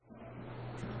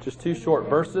Just 2 short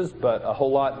verses, but a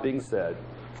whole lot being said.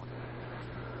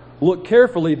 Look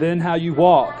carefully then how you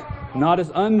walk, not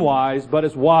as unwise, but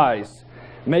as wise,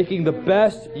 making the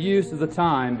best use of the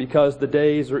time, because the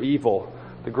days are evil.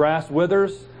 The grass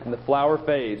withers and the flower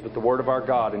fades, but the word of our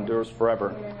God endures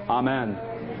forever. Amen.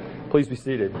 Please be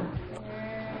seated.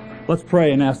 Let's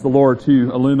pray and ask the Lord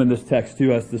to illumine this text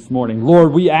to us this morning.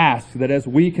 Lord, we ask that as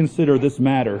we consider this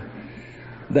matter,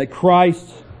 that Christ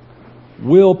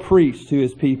will preach to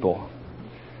His people.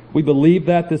 We believe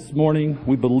that this morning.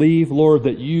 We believe, Lord,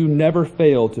 that you never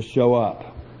fail to show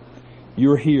up.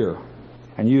 You're here,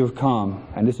 and you have come,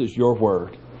 and this is your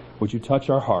word. Would you touch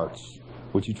our hearts?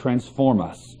 Would you transform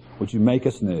us? Would you make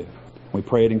us new? We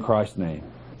pray it in Christ's name.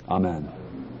 Amen.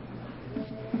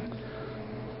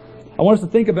 I want us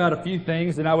to think about a few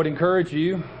things, and I would encourage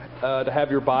you to have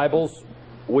your Bibles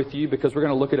with you, because we're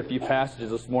going to look at a few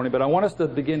passages this morning. But I want us to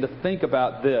begin to think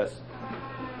about this.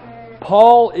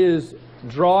 Paul is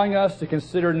drawing us to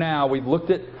consider now. We've looked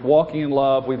at walking in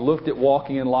love. We've looked at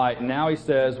walking in light. And now he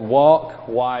says, walk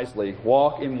wisely.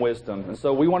 Walk in wisdom. And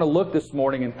so we want to look this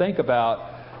morning and think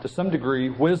about, to some degree,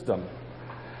 wisdom.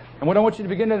 And what I want you to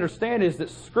begin to understand is that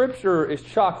Scripture is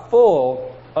chock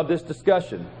full of this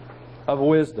discussion of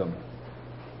wisdom,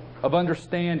 of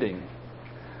understanding,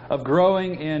 of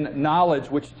growing in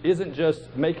knowledge, which isn't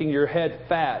just making your head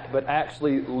fat, but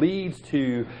actually leads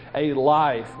to a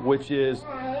life which is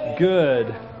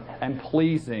good and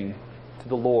pleasing to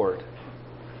the Lord.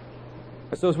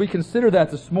 So as we consider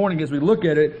that this morning, as we look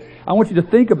at it, I want you to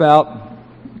think about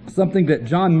something that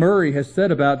John Murray has said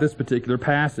about this particular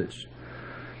passage.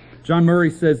 John Murray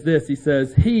says this. He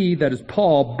says, he, that is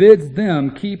Paul, bids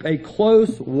them keep a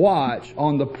close watch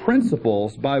on the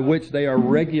principles by which they are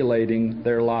regulating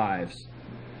their lives.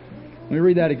 Let me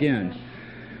read that again.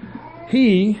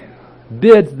 He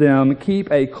bids them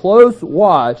keep a close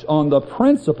watch on the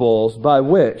principles by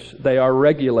which they are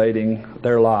regulating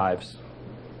their lives.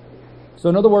 So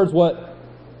in other words, what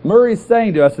Murray is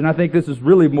saying to us, and I think this is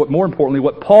really more importantly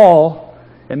what Paul,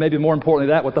 and maybe more importantly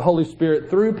that, what the Holy Spirit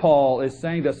through Paul is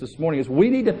saying to us this morning, is we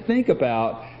need to think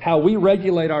about how we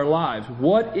regulate our lives.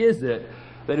 What is it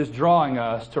that is drawing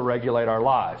us to regulate our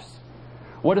lives?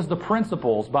 What is the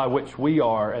principles by which we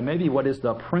are, and maybe what is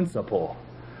the principle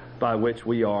by which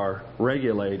we are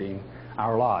regulating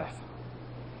our life?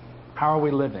 How are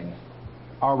we living?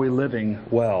 Are we living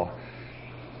well?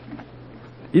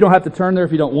 You don't have to turn there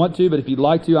if you don't want to, but if you'd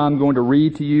like to, I'm going to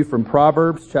read to you from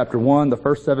Proverbs chapter 1, the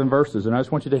first 7 verses. And I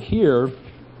just want you to hear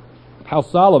how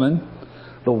Solomon,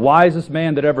 the wisest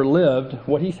man that ever lived,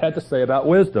 what he had to say about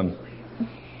wisdom.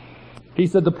 He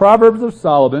said, the Proverbs of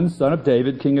Solomon, son of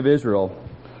David, king of Israel,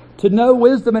 to know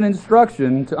wisdom and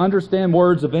instruction, to understand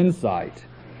words of insight,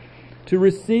 to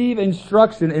receive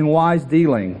instruction in wise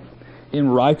dealing, in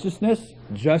righteousness,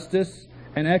 justice,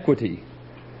 and equity,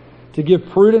 to give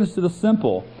prudence to the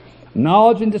simple,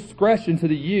 knowledge and discretion to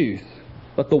the youth.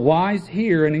 Let the wise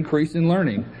hear and increase in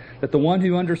learning, that the one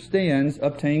who understands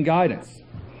obtain guidance.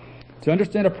 To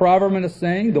understand a proverb and a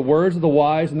saying, the words of the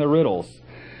wise and their riddles.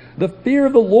 The fear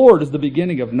of the Lord is the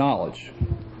beginning of knowledge.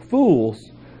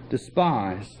 Fools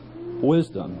despise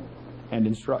wisdom and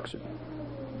instruction.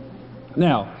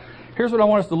 Now, here's what I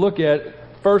want us to look at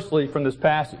firstly from this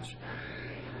passage.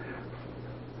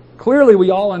 Clearly, we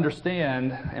all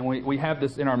understand, and we have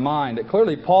this in our mind, that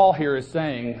clearly Paul here is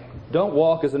saying, don't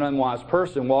walk as an unwise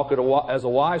person, walk as a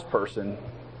wise person.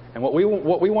 And what we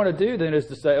want to do then is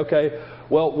to say, okay,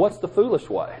 well, what's the foolish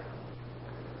way?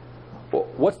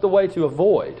 What's the way to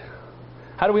avoid?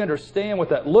 How do we understand what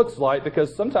that looks like?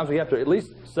 Because sometimes we have to at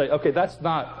least say, okay, that's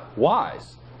not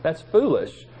wise. That's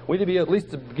foolish. We need to be at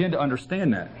least to begin to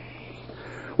understand that.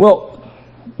 Well,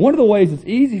 one of the ways it's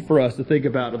easy for us to think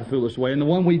about the foolish way, and the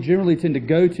one we generally tend to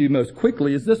go to most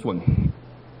quickly, is this one.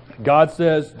 God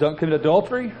says, don't commit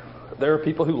adultery. There are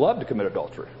people who love to commit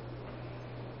adultery.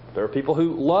 There are people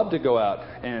who love to go out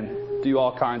and do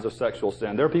all kinds of sexual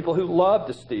sin. There are people who love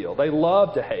to steal. They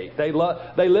love to hate. They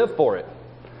live for it.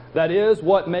 That is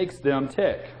what makes them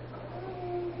tick.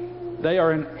 They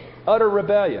are in utter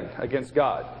rebellion against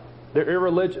God. They're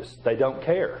irreligious. They don't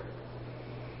care.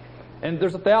 And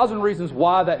there's 1,000 reasons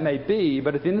why that may be,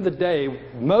 but at the end of the day,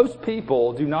 most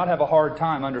people do not have a hard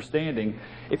time understanding.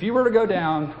 If you were to go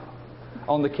down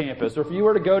on the campus, or if you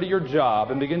were to go to your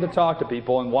job and begin to talk to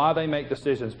people and why they make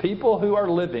decisions, people who are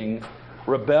living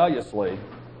rebelliously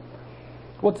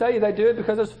will tell you they do it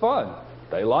because it's fun.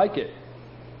 They like it.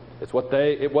 It's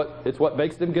what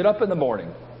makes them get up in the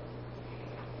morning.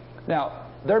 Now,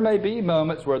 there may be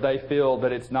moments where they feel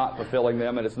that it's not fulfilling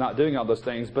them and it's not doing all those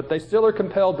things, but they still are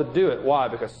compelled to do it. Why?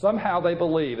 Because somehow they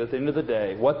believe at the end of the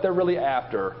day, what they're really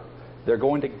after they're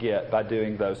going to get by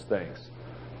doing those things.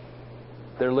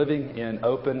 They're living in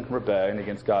open rebellion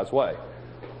against God's way.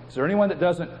 Is there anyone that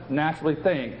doesn't naturally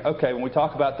think, okay, when we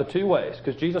talk about the two ways,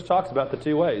 because Jesus talks about the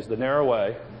two ways, the narrow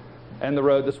way and the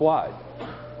road that's wide,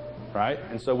 right?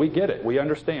 And so we get it. We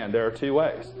understand there are two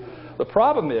ways. The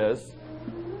problem is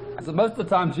that most of the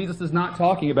time Jesus is not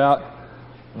talking about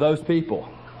those people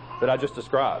that I just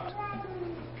described.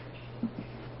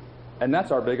 And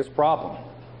that's our biggest problem.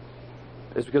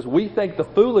 It's because we think the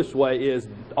foolish way is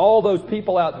all those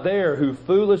people out there who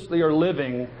foolishly are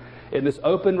living in this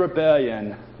open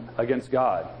rebellion against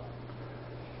God.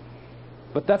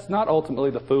 But that's not ultimately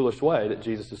the foolish way that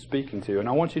Jesus is speaking to. And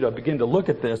I want you to begin to look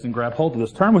at this and grab hold of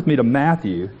this. Turn with me to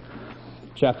Matthew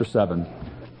chapter 7.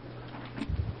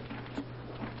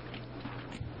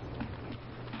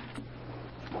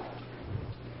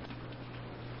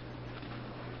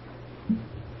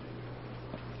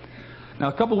 Now,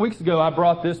 a couple of weeks ago, I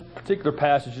brought this particular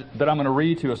passage that I'm going to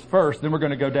read to us first. Then we're going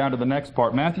to go down to the next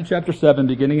part. Matthew chapter 7,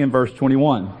 beginning in verse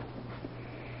 21.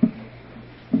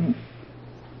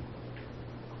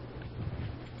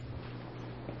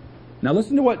 Now,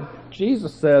 listen to what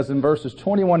Jesus says in verses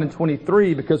 21 and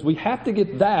 23, because we have to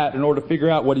get that in order to figure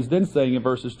out what he's then saying in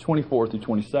verses 24 through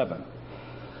 27.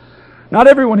 Not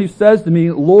everyone who says to me,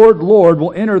 Lord, Lord,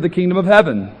 will enter the kingdom of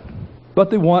heaven, but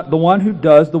the one who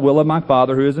does the will of my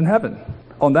Father who is in heaven.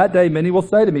 On that day many will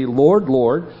say to me, Lord,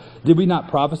 Lord, did we not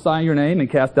prophesy in your name and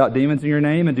cast out demons in your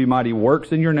name and do mighty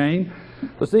works in your name?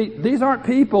 But see, these aren't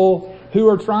people who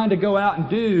are trying to go out and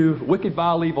do wicked,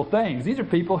 vile, evil things. These are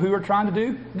people who are trying to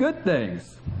do good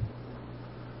things.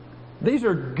 These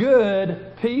are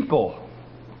good people.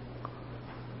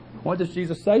 What does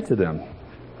Jesus say to them?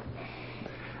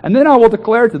 And then I will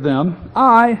declare to them,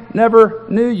 I never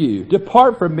knew you.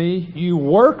 Depart from me, you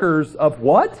workers of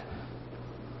what?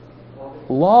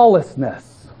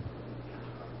 Lawlessness.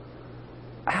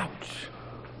 Ouch.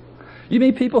 You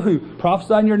mean people who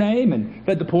prophesied in your name and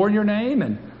fed the poor in your name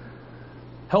and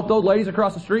helped old ladies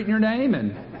across the street in your name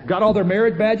and got all their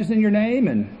marriage badges in your name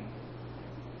and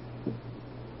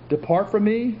depart from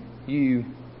me, you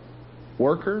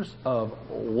workers of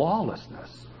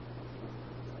lawlessness.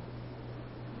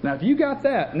 Now, if you got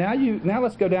that, now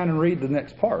let's go down and read the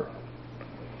next part.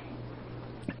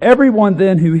 Everyone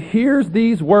then who hears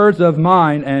these words of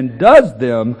mine and does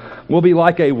them will be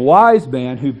like a wise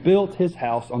man who built his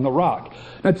house on the rock.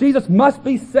 Now, Jesus must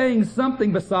be saying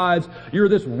something besides you're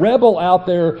this rebel out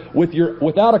there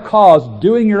without a cause,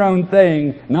 doing your own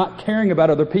thing, not caring about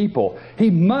other people.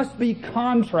 He must be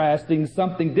contrasting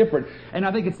something different. And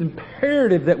I think it's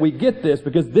imperative that we get this,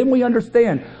 because then we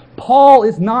understand Paul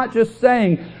is not just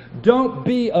saying, don't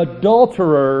be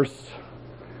adulterers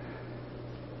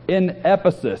in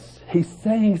Ephesus. He's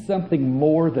saying something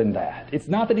more than that. It's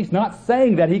not that he's not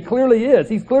saying that. He clearly is.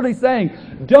 He's clearly saying,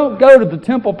 don't go to the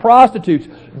temple prostitutes.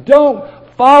 Don't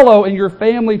follow in your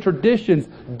family traditions.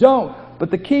 Don't.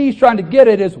 But the key he's trying to get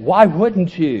at is, why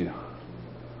wouldn't you?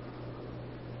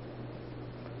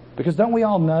 Because don't we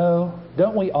all know,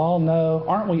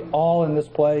 aren't we all in this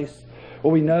place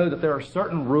where we know that there are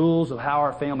certain rules of how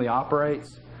our family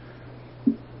operates?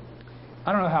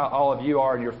 I don't know how all of you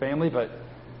are in your family, but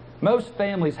most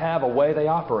families have a way they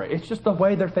operate. It's just the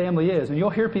way their family is. And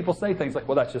you'll hear people say things like,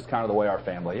 well, that's just kind of the way our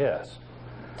family is.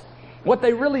 What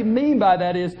they really mean by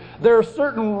that is there are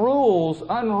certain rules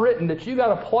unwritten that you got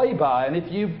to play by, and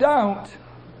if you don't,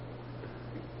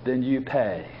 then you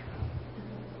pay.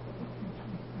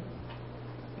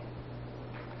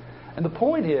 And the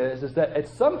point is that at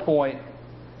some point,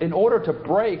 in order to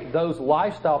break those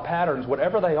lifestyle patterns,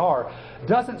 whatever they are,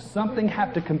 doesn't something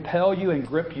have to compel you and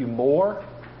grip you more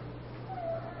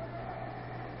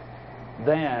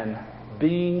than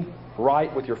being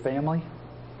right with your family,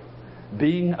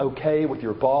 being okay with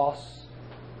your boss,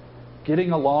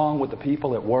 getting along with the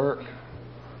people at work?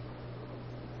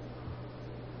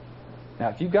 Now,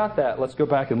 if you got that, let's go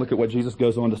back and look at what Jesus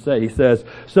goes on to say. He says,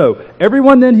 so,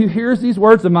 everyone then who hears these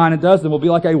words of mine and does them will be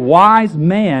like a wise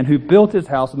man who built his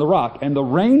house on the rock. And the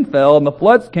rain fell, and the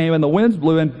floods came, and the winds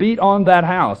blew and beat on that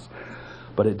house.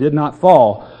 But it did not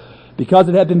fall, because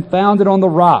it had been founded on the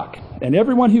rock. And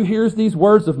everyone who hears these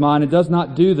words of mine and does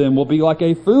not do them will be like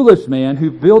a foolish man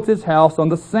who built his house on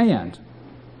the sand.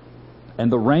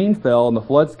 And the rain fell, and the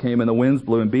floods came, and the winds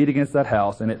blew and beat against that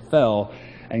house, and it fell,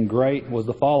 and great was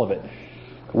the fall of it.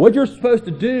 What you're supposed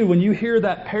to do when you hear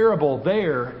that parable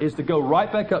there is to go right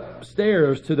back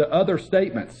upstairs to the other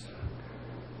statements.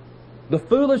 The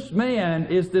foolish man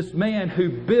is this man who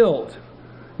built,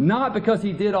 not because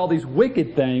he did all these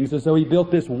wicked things, and so he built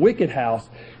this wicked house.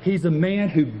 He's a man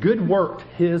who good worked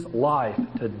his life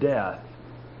to death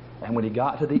And when he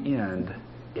got to the end,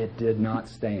 it did not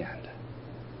stand.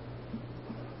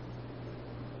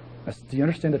 Do you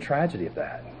understand the tragedy of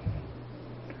that?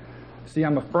 See,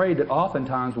 I'm afraid that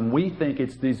oftentimes when we think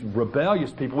it's these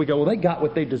rebellious people, we go, well, they got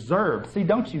what they deserved. See,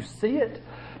 don't you see it?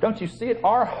 Don't you see it?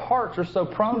 Our hearts are so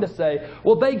prone to say,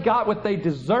 well, they got what they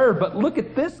deserve, but look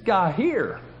at this guy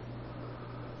here.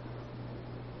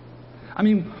 I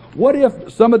mean, what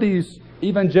if some of these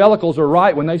evangelicals are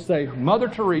right when they say Mother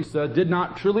Teresa did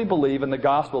not truly believe in the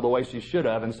gospel the way she should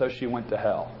have, and so she went to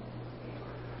hell?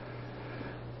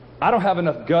 I don't have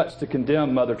enough guts to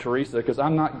condemn Mother Teresa because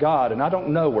I'm not God, and I don't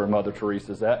know where Mother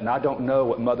Teresa's at, and I don't know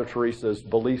what Mother Teresa's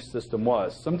belief system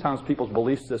was. Sometimes people's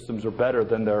belief systems are better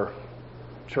than their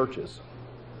churches.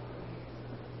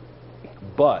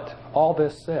 But, all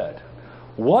this said,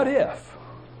 what if,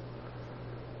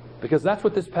 because that's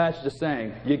what this passage is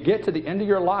saying, you get to the end of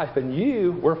your life and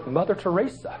you were Mother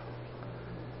Teresa,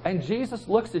 and Jesus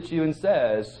looks at you and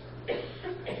says,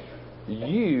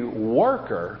 you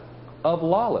worker of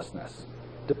lawlessness,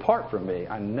 depart from me,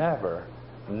 I never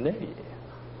knew you.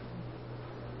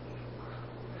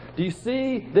 Do you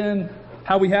see then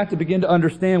how we have to begin to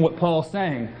understand what Paul's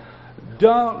saying?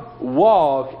 Don't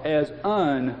walk as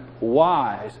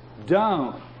unwise.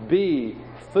 Don't be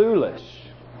foolish.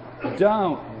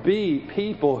 Don't be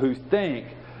people who think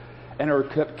and are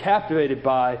captivated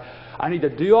by, I need to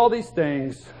do all these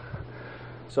things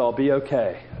so I'll be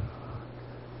okay.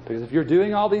 Because if you're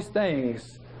doing all these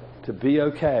things to be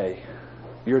okay,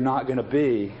 you're not going to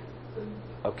be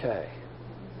okay.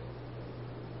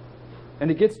 And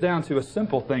it gets down to a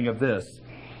simple thing of this.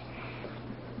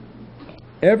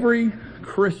 Every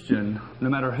Christian, no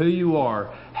matter who you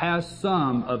are, has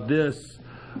some of this,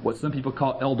 what some people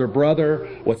call elder brother,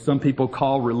 what some people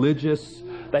call religious.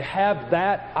 They have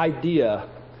that idea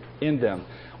in them.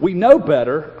 We know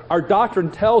better. Our doctrine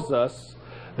tells us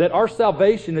that our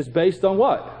salvation is based on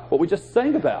what? What we just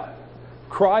sang about.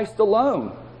 Christ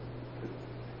alone.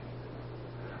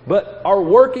 But our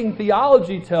working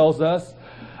theology tells us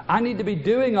I need to be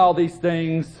doing all these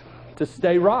things to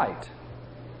stay right,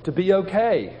 to be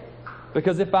okay.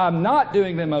 Because if I'm not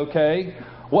doing them okay,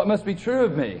 what must be true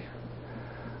of me?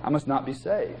 I must not be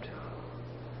saved.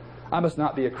 I must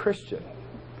not be a Christian.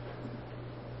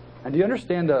 And do you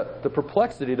understand the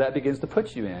perplexity that begins to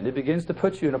put you in? It begins to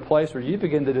put you in a place where you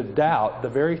begin to doubt the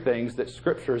very things that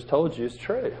Scripture has told you is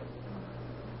true.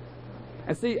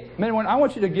 And see, men, I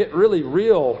want you to get really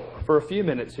real for a few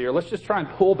minutes here. Let's just try and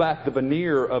pull back the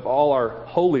veneer of all our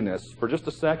holiness for just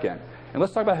a second. And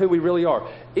let's talk about who we really are.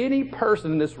 Any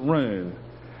person in this room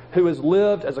who has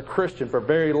lived as a Christian for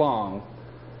very long,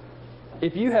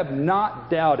 if you have not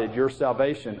doubted your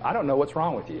salvation, I don't know what's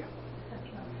wrong with you.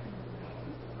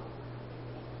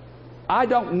 I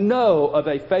don't know of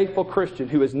a faithful Christian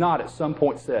who has not at some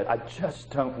point said, I just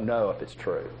don't know if it's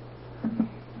true.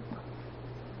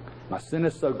 My sin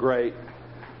is so great.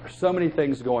 There's so many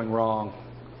things going wrong.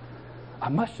 I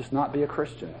must just not be a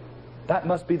Christian. That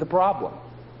must be the problem.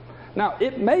 Now,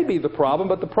 it may be the problem,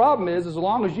 but the problem is as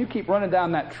long as you keep running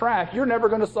down that track, you're never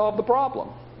going to solve the problem.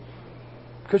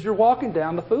 Because you're walking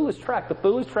down the foolish track. The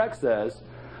foolish track says,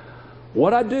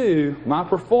 what I do, my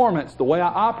performance, the way I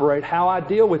operate, how I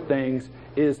deal with things,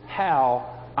 is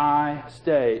how I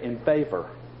stay in favor.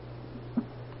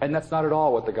 And that's not at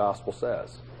all what the gospel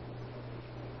says.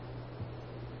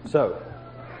 So,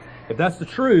 if that's the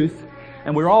truth,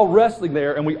 and we're all wrestling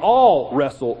there, and we all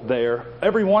wrestle there,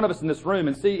 every one of us in this room,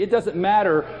 and see, it doesn't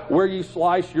matter where you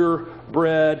slice your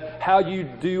bread, how you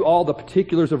do all the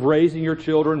particulars of raising your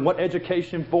children, what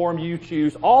education form you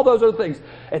choose, all those other things.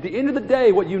 At the end of the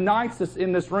day, what unites us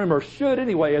in this room, or should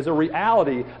anyway, is a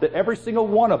reality that every single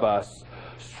one of us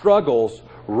struggles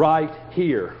right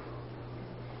here.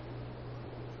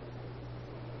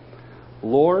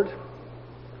 Lord,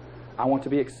 I want to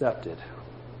be accepted.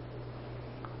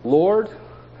 Lord,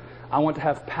 I want to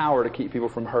have power to keep people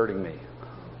from hurting me.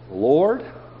 Lord,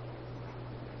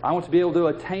 I want to be able to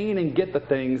attain and get the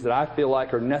things that I feel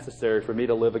like are necessary for me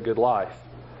to live a good life.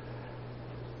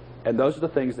 And those are the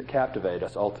things that captivate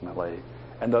us ultimately.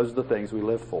 And those are the things we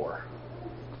live for.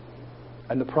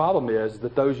 And the problem is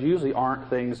that those usually aren't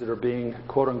things that are being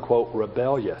quote-unquote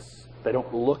rebellious. They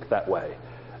don't look that way.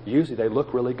 Usually they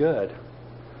look really good.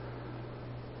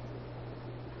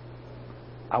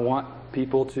 I want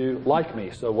people to like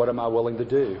me, so what am I willing to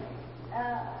do?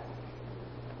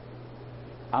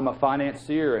 I'm a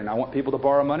financier and I want people to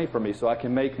borrow money from me so I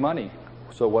can make money.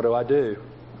 So what do I do?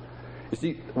 You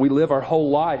see, we live our whole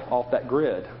life off that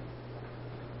grid.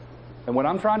 And what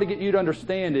I'm trying to get you to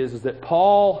understand is that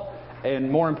Paul,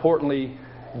 and more importantly,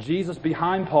 Jesus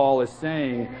behind Paul is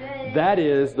saying that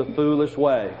is the foolish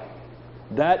way.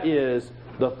 That is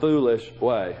the foolish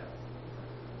way.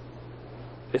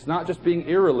 It's not just being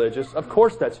irreligious. Of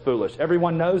course that's foolish.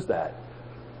 Everyone knows that.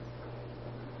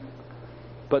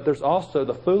 But there's also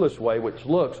the foolish way, which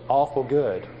looks awful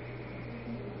good.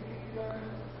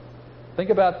 Think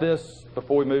about this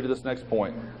before we move to this next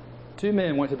point. 2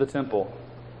 men went to the temple.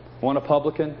 One a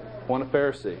publican, one a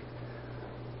Pharisee.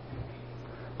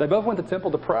 They both went to the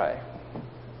temple to pray.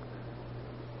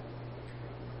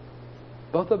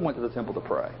 Both of them went to the temple to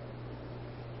pray.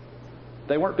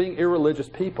 They weren't being irreligious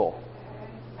people.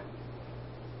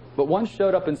 But one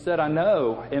showed up and said, I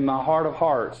know in my heart of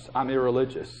hearts I'm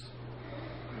irreligious.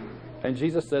 And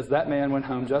Jesus says that man went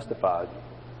home justified.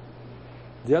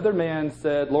 The other man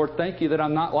said, Lord, thank you that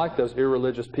I'm not like those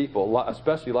irreligious people,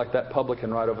 especially like that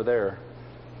publican right over there.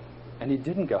 And he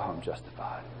didn't go home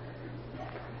justified.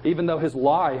 Even though his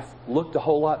life looked a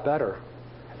whole lot better.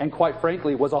 And quite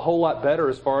frankly, was a whole lot better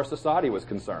as far as society was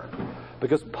concerned.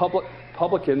 Because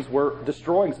publicans were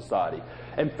destroying society.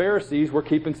 And Pharisees were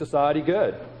keeping society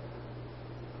good.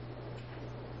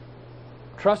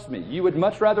 Trust me, you would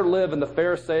much rather live in the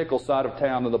Pharisaical side of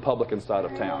town than the publican side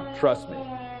of town. Trust me.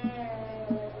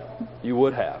 You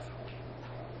would have.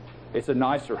 It's a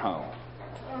nicer home.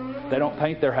 They don't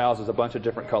paint their houses a bunch of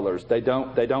different colors. They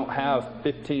don't have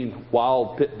 15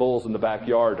 wild pit bulls in the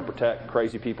backyard to protect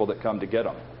crazy people that come to get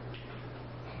them.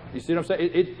 You see what I'm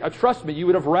saying? Trust me, you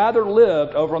would have rather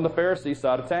lived over on the Pharisee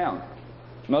side of town.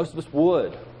 Most of us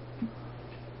would.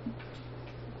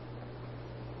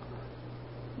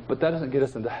 But that doesn't get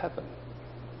us into heaven.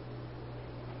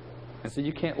 And so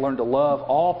you can't learn to love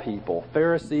all people,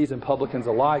 Pharisees and publicans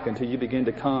alike, until you begin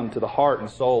to come to the heart and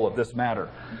soul of this matter.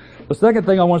 The second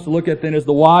thing I want us to look at then is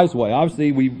the wise way.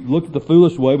 Obviously, we looked at the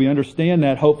foolish way. We understand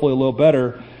that hopefully a little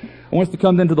better. I want us to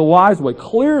come then to the wise way.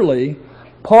 Clearly,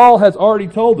 Paul has already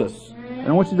told us. And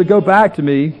I want you to go back with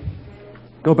me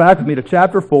to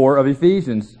chapter 4 of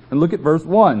Ephesians and look at verse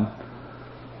 1.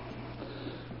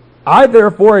 I,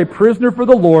 therefore, a prisoner for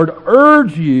the Lord,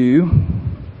 urge you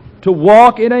to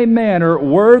walk in a manner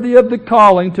worthy of the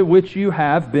calling to which you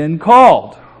have been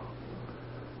called.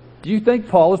 Do you think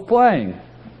Paul is playing?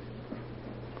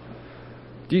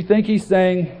 Do you think he's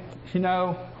saying,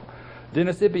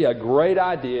 Dennis, it'd be a great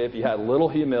idea if you had a little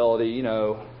humility,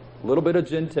 a little bit of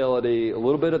gentility, a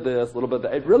little bit of this, a little bit of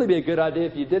that. It'd really be a good idea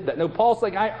if you did that. No, Paul's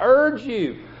saying, I urge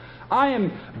you. I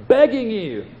am begging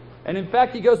you. And in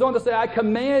fact, he goes on to say, I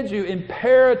command you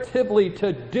imperatively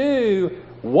to do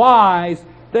wise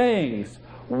things.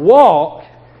 Walk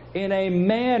in a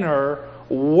manner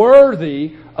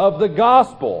worthy of the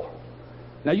gospel.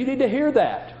 Now you need to hear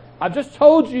that. I've just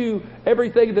told you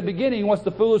everything at the beginning, what's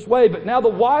the foolish way, but now the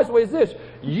wise way is this.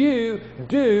 You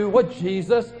do what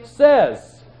Jesus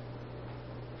says.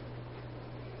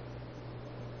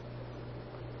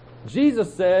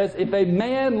 Jesus says, if a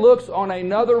man looks on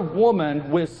another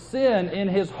woman with sin in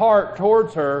his heart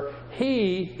towards her,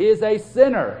 he is a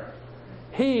sinner.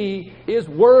 He is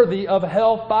worthy of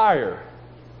hellfire.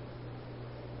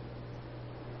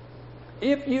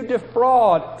 If you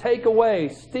defraud, take away,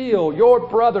 steal your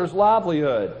brother's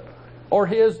livelihood, or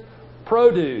his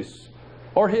produce,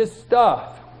 or his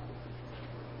stuff,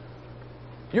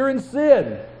 you're in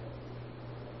sin.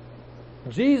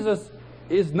 Jesus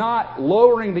is not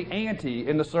lowering the ante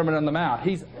in the Sermon on the Mount.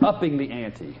 He's upping the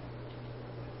ante.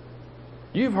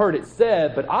 You've heard it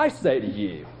said, but I say to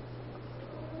you,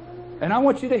 and I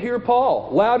want you to hear Paul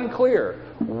loud and clear,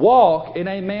 walk in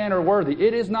a manner worthy.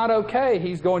 It is not okay,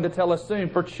 he's going to tell us soon,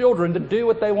 for children to do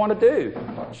what they want to do.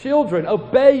 Children,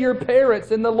 obey your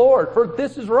parents in the Lord, for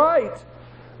this is right.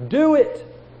 Do it.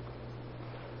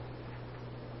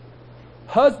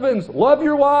 Husbands, love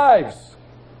your wives.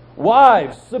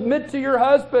 Wives, submit to your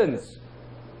husbands.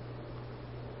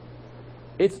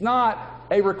 It's not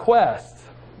a request.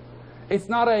 It's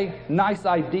not a nice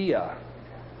idea.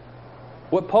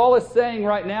 What Paul is saying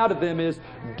right now to them is,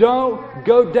 don't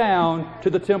go down to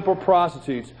the temple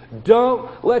prostitutes.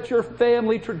 Don't let your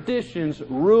family traditions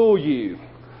rule you.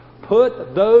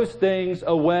 Put those things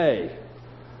away.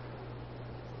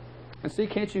 And see,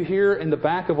 can't you hear in the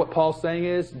back of what Paul's saying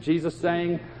is, Jesus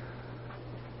saying,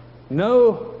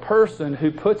 no person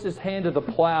who puts his hand to the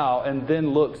plow and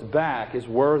then looks back is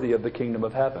worthy of the kingdom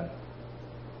of heaven.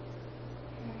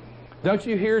 Don't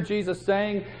you hear Jesus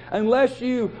saying, unless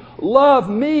you love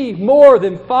me more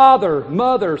than father,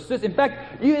 mother, sister, in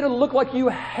fact, it'll look like you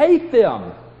hate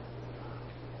them.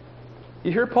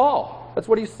 You hear Paul? That's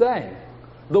what he's saying.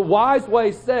 The wise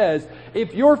way says,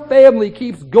 if your family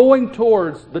keeps going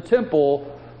towards the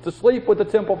temple to sleep with the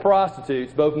temple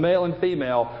prostitutes, both male and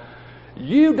female,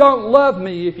 you don't love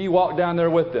me if you walk down there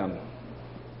with them.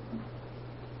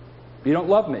 You don't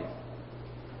love me.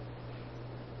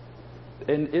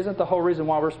 And isn't the whole reason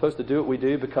why we're supposed to do what we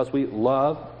do because we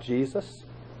love Jesus?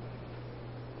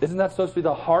 Isn't that supposed to be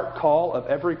the heart call of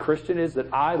every Christian, is that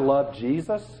I love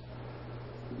Jesus?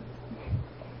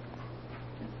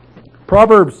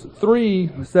 Proverbs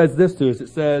 3 says this to us. It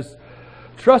says,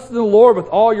 trust in the Lord with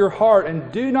all your heart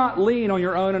and do not lean on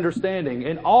your own understanding.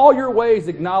 In all your ways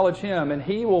acknowledge Him and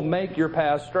He will make your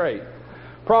path straight.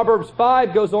 Proverbs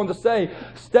 5 goes on to say,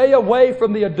 stay away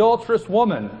from the adulterous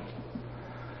woman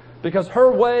because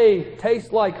her way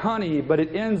tastes like honey, but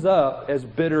it ends up as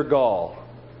bitter gall.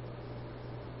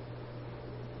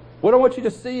 What I want you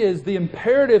to see is the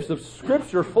imperatives of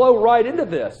Scripture flow right into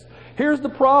this. Here's the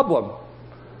problem.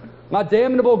 My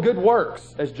damnable good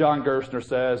works, as John Gerstner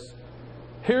says.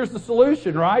 Here's the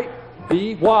solution, right?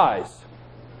 Be wise.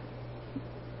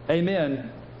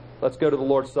 Amen. Let's go to the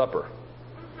Lord's Supper.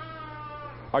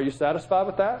 Are you satisfied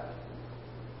with that?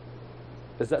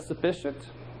 Is that sufficient?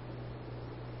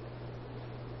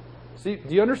 See,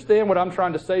 do you understand what I'm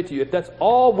trying to say to you? If that's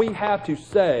all we have to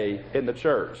say in the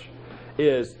church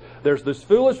is, there's these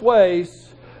foolish ways,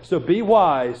 so be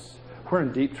wise, we're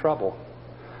in deep trouble.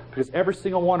 Because every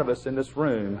single one of us in this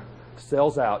room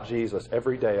sells out Jesus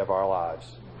every day of our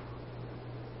lives.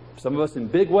 Some of us in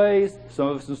big ways, some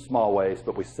of us in small ways,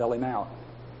 but we sell Him out.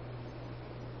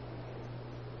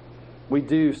 We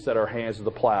do set our hands to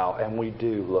the plow and we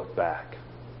do look back.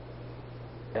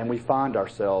 And we find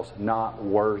ourselves not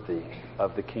worthy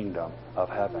of the kingdom of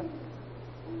heaven.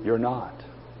 You're not.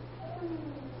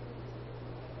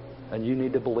 And you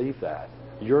need to believe that.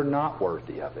 You're not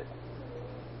worthy of it.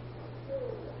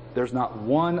 There's not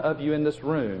one of you in this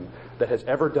room that has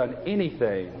ever done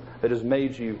anything that has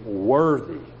made you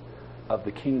worthy of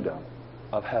the kingdom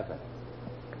of heaven.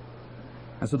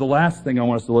 And so the last thing I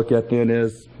want us to look at then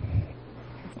is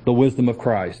the wisdom of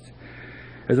Christ.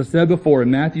 As I said before,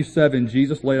 in Matthew 7,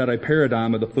 Jesus laid out a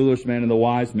paradigm of the foolish man and the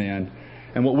wise man.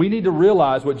 And what we need to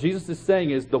realize, what Jesus is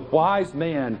saying is, the wise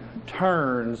man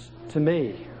turns to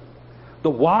me. The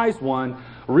wise one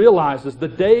realizes the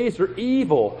days are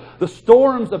evil, the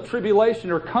storms of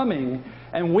tribulation are coming,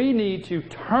 and we need to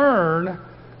turn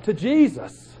to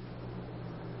Jesus.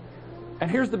 And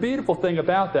here's the beautiful thing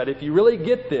about that. If you really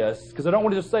get this, because I don't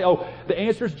want to just say, oh, the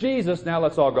answer is Jesus, now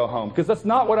let's all go home. Because that's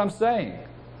not what I'm saying.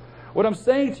 What I'm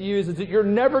saying to you is that you're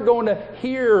never going to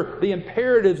hear the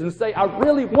imperatives and say, I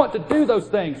really want to do those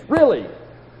things. Really.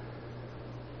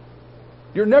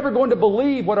 You're never going to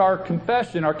believe what our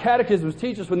confession, our catechisms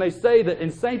teach us when they say that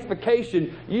in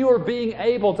sanctification, you are being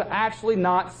able to actually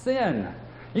not sin.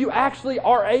 You actually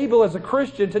are able as a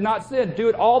Christian to not sin. Do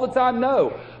it all the time?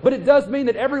 No. But it does mean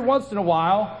that every once in a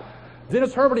while,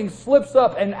 Dennis Hermerding slips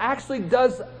up and actually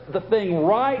does the thing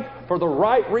right for the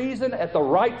right reason at the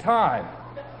right time.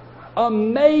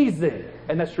 Amazing.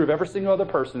 And that's true of every single other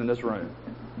person in this room.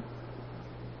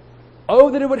 Oh,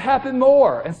 that it would happen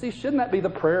more. And see, shouldn't that be the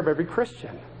prayer of every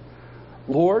Christian?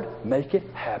 Lord, make it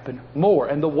happen more.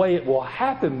 And the way it will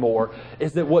happen more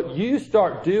is that what you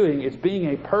start doing is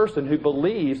being a person who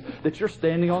believes that you're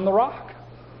standing on the rock.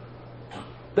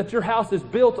 That your house is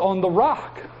built on the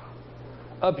rock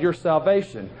of your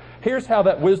salvation. Here's how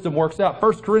that wisdom works out.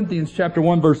 1 Corinthians chapter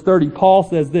 1, verse 30, Paul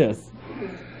says this.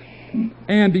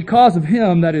 And because of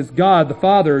Him, that is God the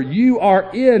Father, you are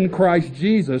in Christ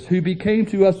Jesus, who became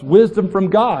to us wisdom from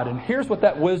God. And here's what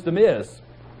that wisdom is.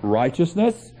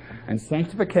 Righteousness and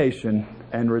sanctification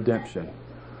and redemption.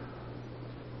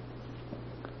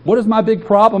 What is my big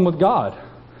problem with God?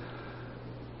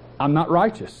 I'm not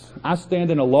righteous. I stand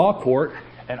in a law court,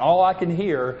 and all I can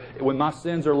hear when my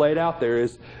sins are laid out there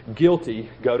is, guilty,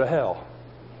 go to hell.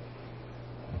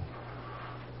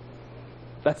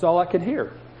 That's all I can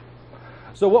hear.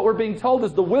 So what we're being told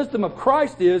is the wisdom of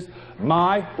Christ is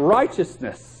my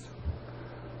righteousness.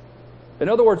 In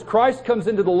other words, Christ comes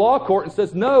into the law court and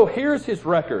says, no, here's His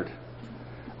record.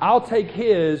 I'll take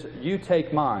His, you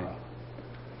take mine.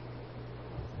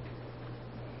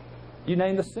 You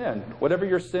name the sin, whatever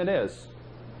your sin is.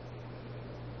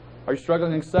 Are you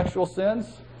struggling in sexual sins?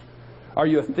 Are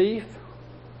you a thief?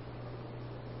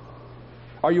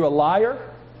 Are you a liar?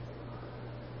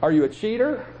 Are you a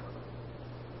cheater?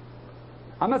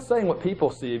 I'm not saying what people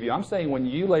see of you. I'm saying when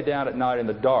you lay down at night in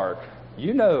the dark,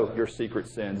 you know your secret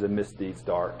sins and misdeeds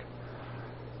dark.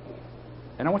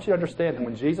 And I want you to understand that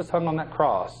when Jesus hung on that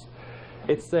cross,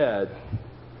 it said,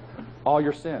 all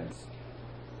your sins.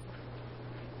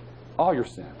 All your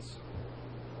sins.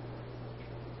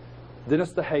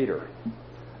 Dennis the hater.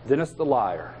 Dennis the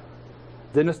liar.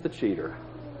 Dennis the cheater.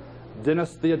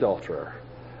 Dennis the adulterer.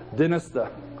 Dennis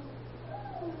the...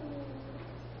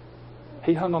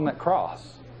 He hung on that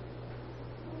cross.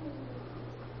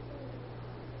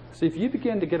 See, if you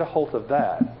begin to get a hold of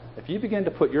that, if you begin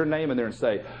to put your name in there and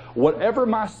say, whatever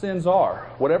my sins are,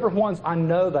 whatever ones I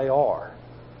know they are,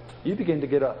 you begin to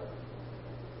get an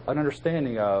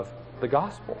understanding of the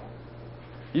gospel.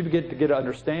 You begin to get an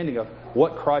understanding of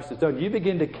what Christ has done. You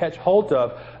begin to catch hold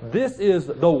of, this is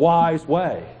the wise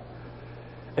way.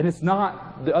 And it's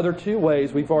not the other two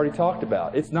ways we've already talked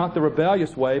about. It's not the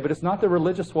rebellious way, but it's not the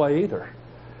religious way either.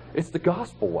 It's the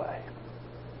gospel way.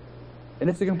 And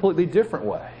it's a completely different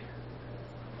way.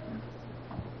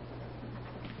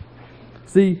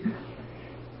 See,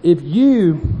 if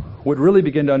you would really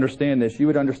begin to understand this, you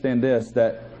would understand this,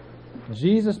 that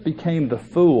Jesus became the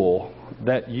fool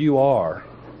that you are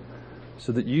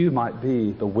so that you might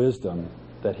be the wisdom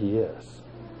that He is.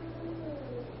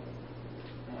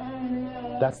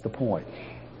 That's the point.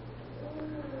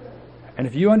 And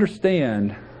if you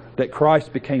understand that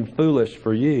Christ became foolish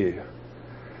for you,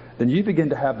 then you begin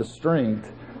to have the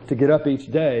strength to get up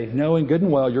each day knowing good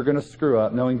and well you're going to screw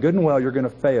up, knowing good and well you're going to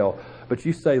fail. But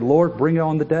you say, Lord, bring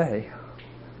on the day.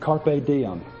 Carpe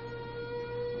diem.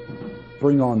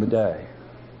 Bring on the day.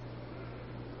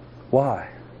 Why?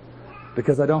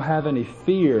 Because I don't have any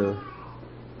fear.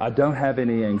 I don't have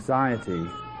any anxiety.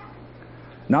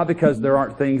 Not because there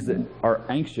aren't things that are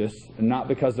anxious, and not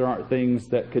because there aren't things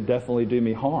that could definitely do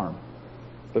me harm,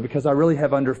 but because I really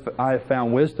have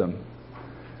found wisdom.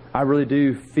 I really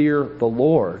do fear the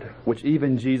Lord, which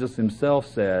even Jesus Himself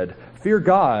said, fear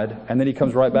God, and then He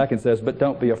comes right back and says, but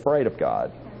don't be afraid of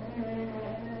God.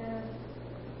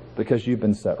 Because you've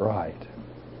been set right.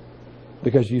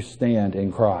 Because you stand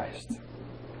in Christ.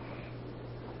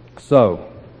 So,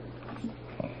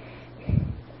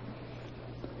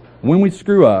 when we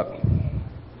screw up,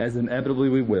 as inevitably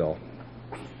we will,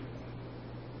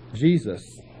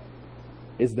 Jesus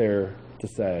is there to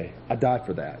say, I died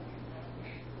for that.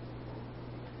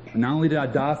 And not only did I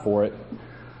die for it,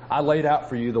 I laid out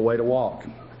for you the way to walk.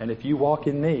 And if you walk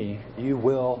in me, you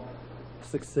will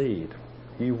succeed.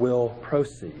 You will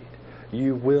proceed.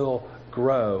 You will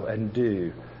grow and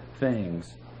do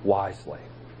things wisely.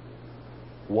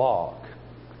 Walk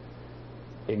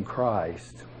in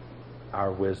Christ, our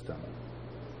wisdom.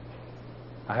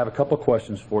 I have a couple of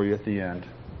questions for you at the end.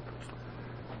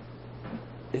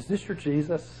 Is this your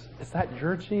Jesus? Is that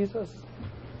your Jesus?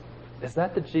 Is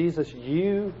that the Jesus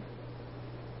you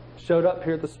showed up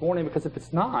here this morning? Because if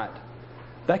it's not,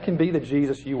 that can be the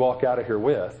Jesus you walk out of here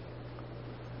with.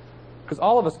 Because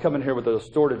all of us come in here with a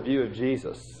distorted view of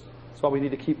Jesus. That's why we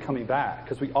need to keep coming back.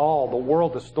 Because the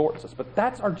world distorts us. But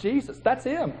that's our Jesus. That's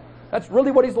Him. That's really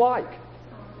what He's like.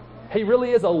 He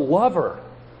really is a lover.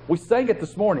 We sang it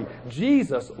this morning.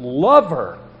 Jesus,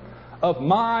 lover of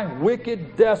my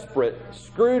wicked, desperate,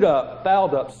 screwed up,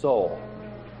 fouled up soul.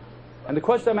 And the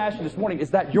question I'm asking this morning,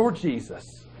 is that your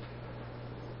Jesus?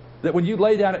 That when you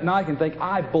lay down at night and think,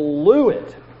 I blew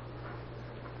it,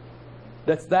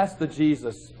 that's the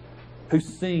Jesus who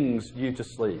sings you to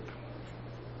sleep.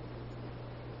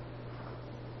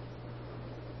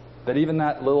 That even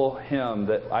that little hymn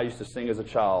that I used to sing as a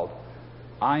child,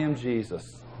 I am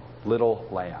Jesus, little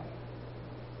lamb.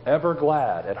 Ever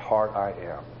glad at heart I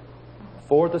am.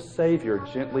 For the Savior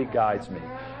gently guides me,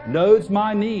 knows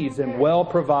my needs and well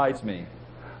provides me,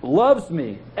 loves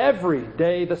me every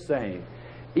day the same,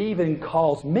 even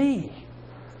calls me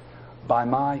by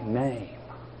my name.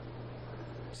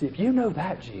 See, if you know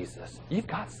that Jesus, you've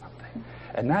got something.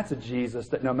 And that's a Jesus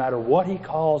that no matter what He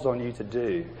calls on you to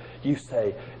do, you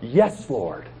say, yes,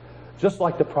 Lord, just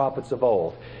like the prophets of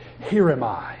old. Here am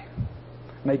I.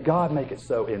 May God make it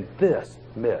so in this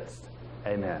midst.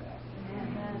 Amen.